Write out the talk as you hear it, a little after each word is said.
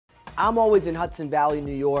I'm always in Hudson Valley,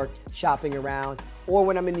 New York, shopping around, or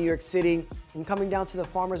when I'm in New York City, I'm coming down to the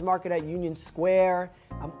farmer's market at Union Square.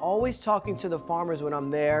 I'm always talking to the farmers when I'm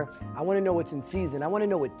there. I wanna know what's in season. I wanna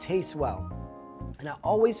know what tastes well. And I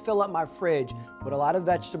always fill up my fridge with a lot of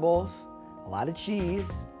vegetables, a lot of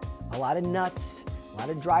cheese, a lot of nuts, a lot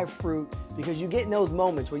of dry fruit, because you get in those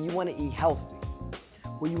moments where you wanna eat healthy,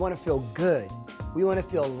 where you wanna feel good, where you wanna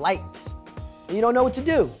feel light, and you don't know what to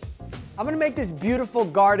do. I'm gonna make this beautiful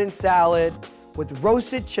garden salad with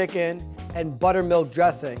roasted chicken and buttermilk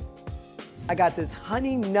dressing. I got this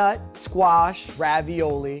honey nut squash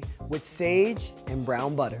ravioli with sage and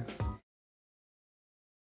brown butter.